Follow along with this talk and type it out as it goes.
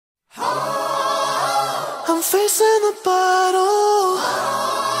I'm facing the bottle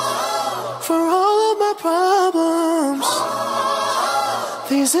for all of my problems.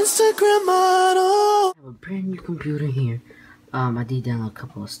 These Instagram models. I have a brand new computer here. I did download a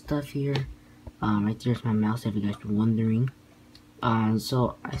couple of stuff here. Right there's my mouse if you guys were wondering.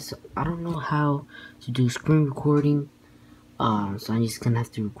 So I don't know how to do screen recording. So I'm just gonna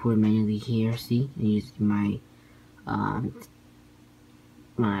have to record manually here. See, and use my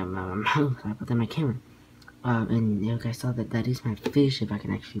my mouse. I put that on my camera. And you guys saw that is my fish. If I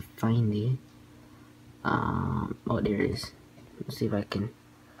can actually find it. Oh, there it is. Let's see if I can.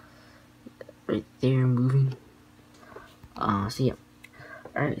 Right there, moving. So yeah.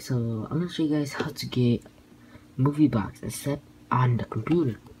 Alright, so I'm gonna show you guys how to get Movie Box, except on the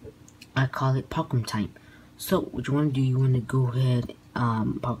computer. I call it Popcorn Time. So what you want to do, you want to go ahead,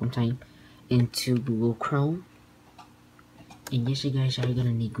 Popcorn Time, into Google Chrome. And yes, you guys are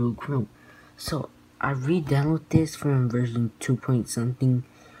gonna need Google Chrome. So I re-downloaded this from version 2 point something,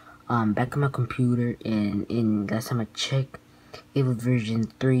 back on my computer, and last time I checked, it was version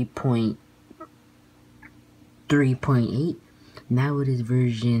 3.8. Now it is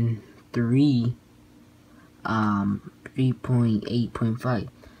version 3.8.5.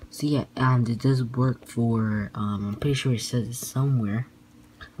 So yeah, it does work for, I'm pretty sure it says it somewhere.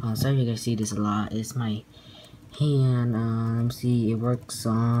 Sorry if you guys see this a lot. It's my hand. Let me see. It works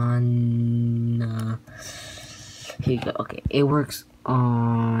on. Here you go. Okay, it works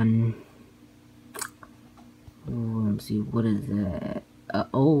on. Let me see. What is that?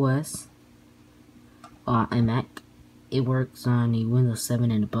 OS. And Mac. It works on a Windows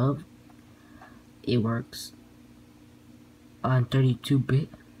 7 and above. It works on 32-bit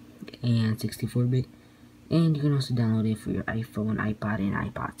and 64-bit, and you can also download it for your iPhone, iPod, and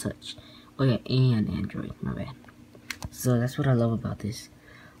iPod Touch. Oh yeah, and Android. My bad. So that's what I love about this.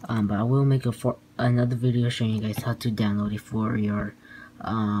 But I will make another video showing you guys how to download it for your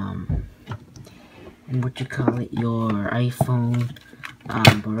your iPhone.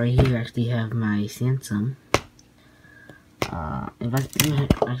 But right here, I actually have my Samsung. Actually,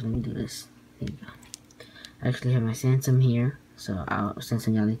 let me do this. There you go. I actually have my Samsung here, so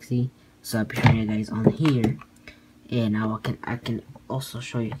Samsung Galaxy. So I'll be showing you guys on here, and I can also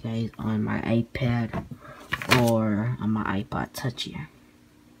show you guys on my iPad or on my iPod Touch here.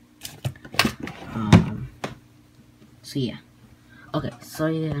 So yeah. Okay, so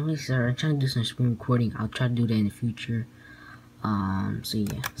yeah, I'm trying to do some screen recording. I'll try to do that in the future. So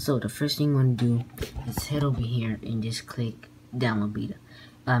yeah, so the first thing you want to do is head over here and just click download beta.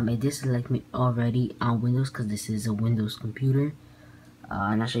 It did select me already on Windows because this is a Windows computer.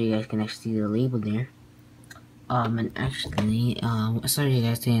 I'm not sure you guys can actually see the label there. And actually, sorry you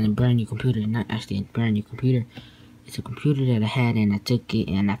guys saying a brand new computer, not actually a brand new computer. It's a computer that I had and I took it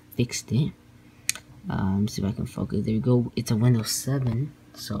and I fixed it. Let's see if I can focus. There we go. It's a Windows 7.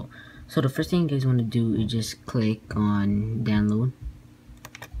 So the first thing you guys want to do is just click on download.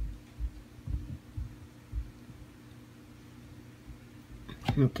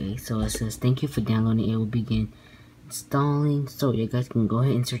 Okay, so it says thank you for downloading. It will begin installing. So you guys can go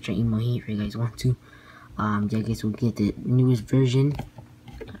ahead and search your email here if you guys want to. You guys will get the newest version.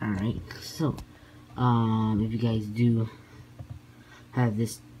 Alright, so if you guys do have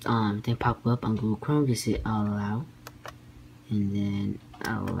this thing pop up on Google Chrome, just hit allow, and then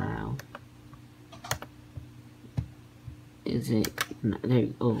allow. Is it? No, there.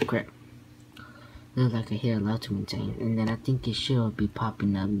 Oh crap! Looks like I hit allow too many times, and then I think it should be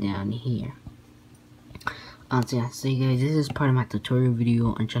popping up down here. So yeah, so you guys, this is part of my tutorial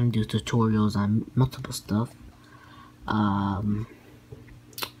video. I'm trying to do tutorials on multiple stuff. So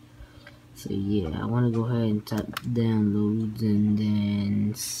yeah, I want to go ahead and tap downloads and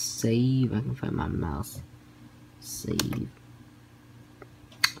then save. I can find my mouse. Save.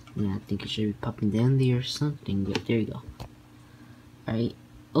 Yeah, I think it should be popping down there or something. But there you go. Alright.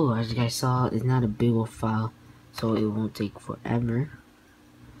 Oh, as you guys saw, it's not a big old file, so it won't take forever.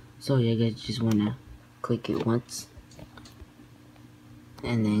 So you guys just wanna click it once,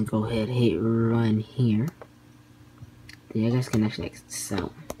 and then go ahead and hit run here. Then you guys can actually exit the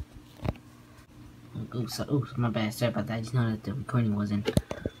sound. Oh, my bad. Sorry about that. I just know that the recording wasn't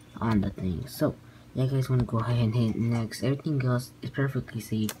on the thing. So you guys want to go ahead and hit next. Everything else is perfectly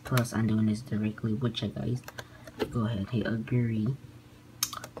safe. Plus, I'm doing this directly with you guys. Go ahead, hit agree.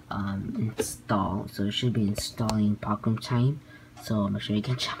 Install. So it should be installing Popcorn Time. So make sure you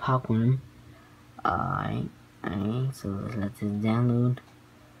can check Popcorn. Alright, so let's just download.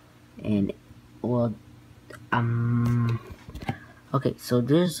 And well, okay, so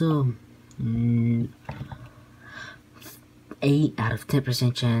there's 8 out of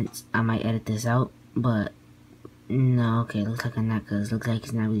 10% chance I might edit this out, but no, okay, looks like I'm not, because looks like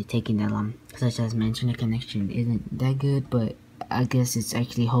it's not really taking that long. Such as my internet connection isn't that good, but I guess it's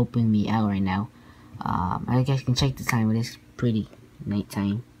actually helping me out right now. I guess can check the time, but it's pretty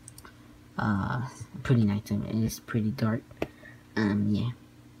nighttime. Pretty nighttime, and it's pretty dark. Yeah.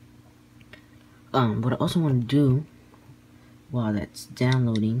 What I also want to do while that's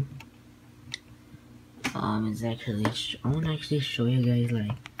downloading, is actually, I want to actually show you guys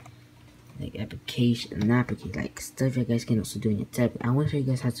like like stuff you guys can also do in your tablet. I want to show you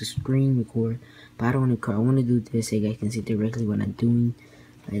guys how to screen record, but I don't want to. I want to do this so you guys can see directly what I'm doing.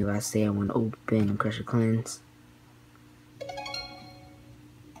 Like if I say I want to open Crusher Cleanse.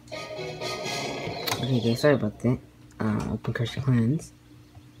 Okay, guys, sorry about that. Open Crusher Cleanse.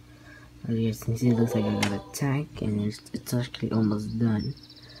 As you guys can see, it looks like I got attack, and it's actually almost done.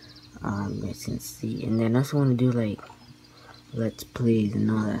 You guys can see, and then I also want to do like let's plays and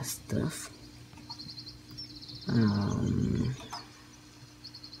all that stuff.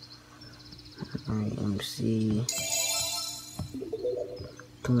 Let me see.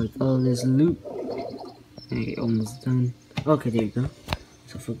 Collect all this loot. Okay, almost done. Okay, there you go.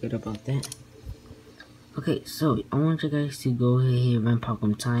 So forget about that. Okay, so I want you guys to go ahead here, run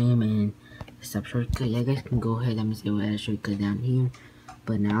Pokemon Time and stop shortcut. Yeah, guys can go ahead. I'm just gonna add a shortcut down here.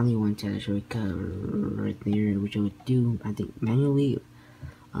 But now I only want to add a shortcut right there, which I would do, I think, manually.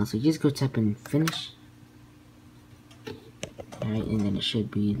 So just go tap and finish. Alright, and then it should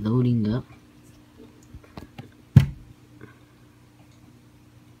be loading up.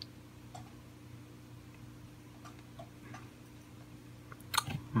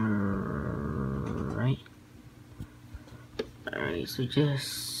 Alright, so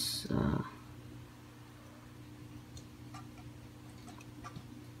just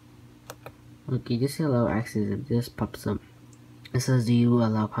okay, just allow access if this pops up. It says, do you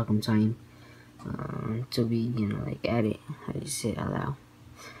allow Pokemon Time to be, you know, like added? How do you say allow?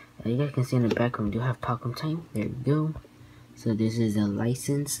 You guys can see in the background, do you have Pokemon Time? There we go. So this is a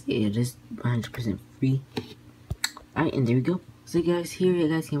license. It is 100% free. Alright, and there we go. So guys, here you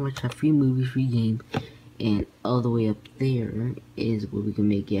guys can watch a free movie, free game, and all the way up there is where we can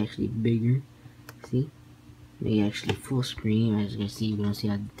make it actually bigger. See? Make it actually full screen. As you can see, we don't see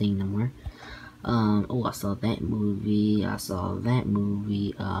the thing no more. Oh, I saw that movie. I saw that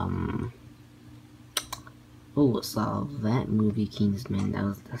movie. Oh, I saw that movie, Kingsman.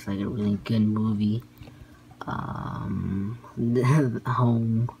 That's like a really good movie. Home.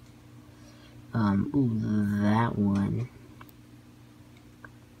 Ooh, that one.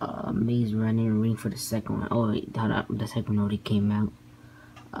 Maze Runner. Waiting for the second one. Oh wait, hold up. The second one already came out.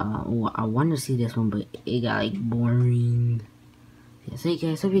 Oh, I wanted to see this one, but it got like boring. Yeah, so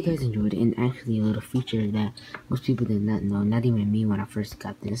guys, hope you guys enjoyed it. And actually, a little feature that most people did not know, not even me when I first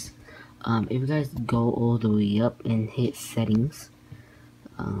got this. If you guys go all the way up and hit settings,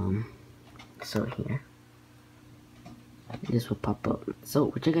 so here, this will pop up. So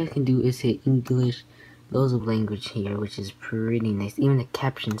what you guys can do is hit English, loads of language here, which is pretty nice. Even the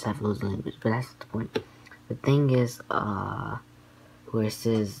captions have loads of language, but that's the point. The thing is, where it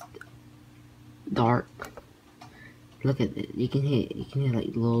says dark, look at it. You can hit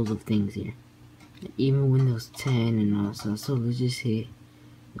like loads of things here. Even Windows 10 and all stuff. So let's just hit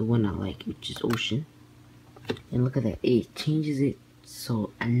the one I like, which is Ocean. And look at that. It changes it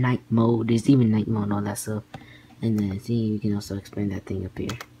so a night mode. There's even night mode and all that stuff. And then see, you can also expand that thing up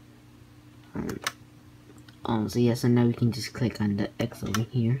here. So yeah, so now we can just click on the X over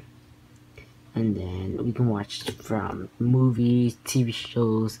here. And then we can watch from movies, TV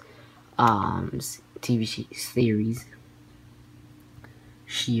shows, TV series.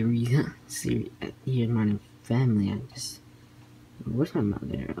 Here's my family. Where's my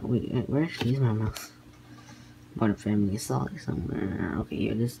mother? Wait, where actually is my mouse? Modern Family. I saw it somewhere. Okay,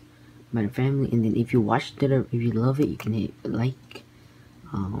 here it is. Modern Family. And then if you watched it or if you love it, you can hit like.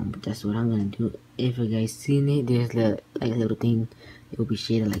 But that's what I'm gonna do. If you guys seen it, there's like a little thing. It will be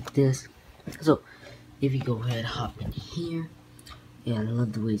shaded like this. So if you go ahead, hop in here. Yeah, I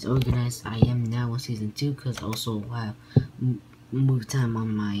love the way it's organized. I am now on season 2 because also I have movie time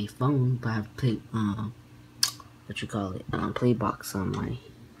on my phone, but I have play Playbox on my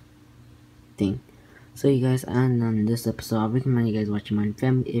thing. So you guys, and on this episode, I recommend you guys watching Modern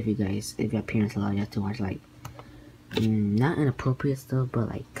Family if your parents allow you to watch like not inappropriate stuff, but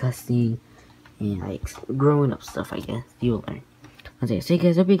like cussing and like growing up stuff. I guess you'll learn. Okay, so you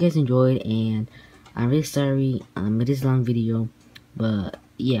guys, hope you guys enjoyed, and I'm really sorry it is a long video, but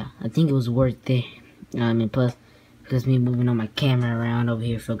yeah, I think it was worth it. And plus, because me moving on my camera around over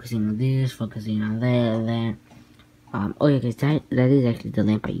here, focusing on this, focusing on that, Oh yeah, guys, that is actually the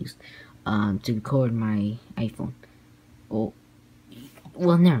lamp I used to record my iPhone. Oh,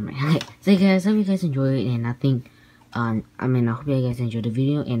 well, never mind. Okay, so guys, hope you guys enjoy it, and I think, I mean, I hope you guys enjoyed the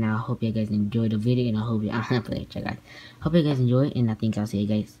video, and I hope you guys enjoyed the video, and I hope you, guys. Hope you guys enjoy it, and I think I'll see you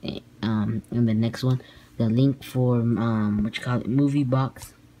guys, in the next one. The link for, what you call it, movie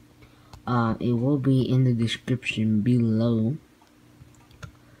box, it will be in the description below.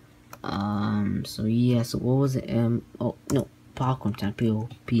 So yeah, so what was it, oh, no, popcorn time,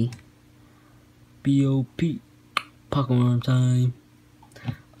 P-O-P, popcorn time.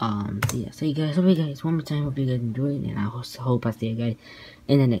 So yeah, so you guys, hope you guys, one more time, hope you guys enjoyed, and I hope I see you guys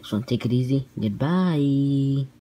in the next one. Take it easy, goodbye.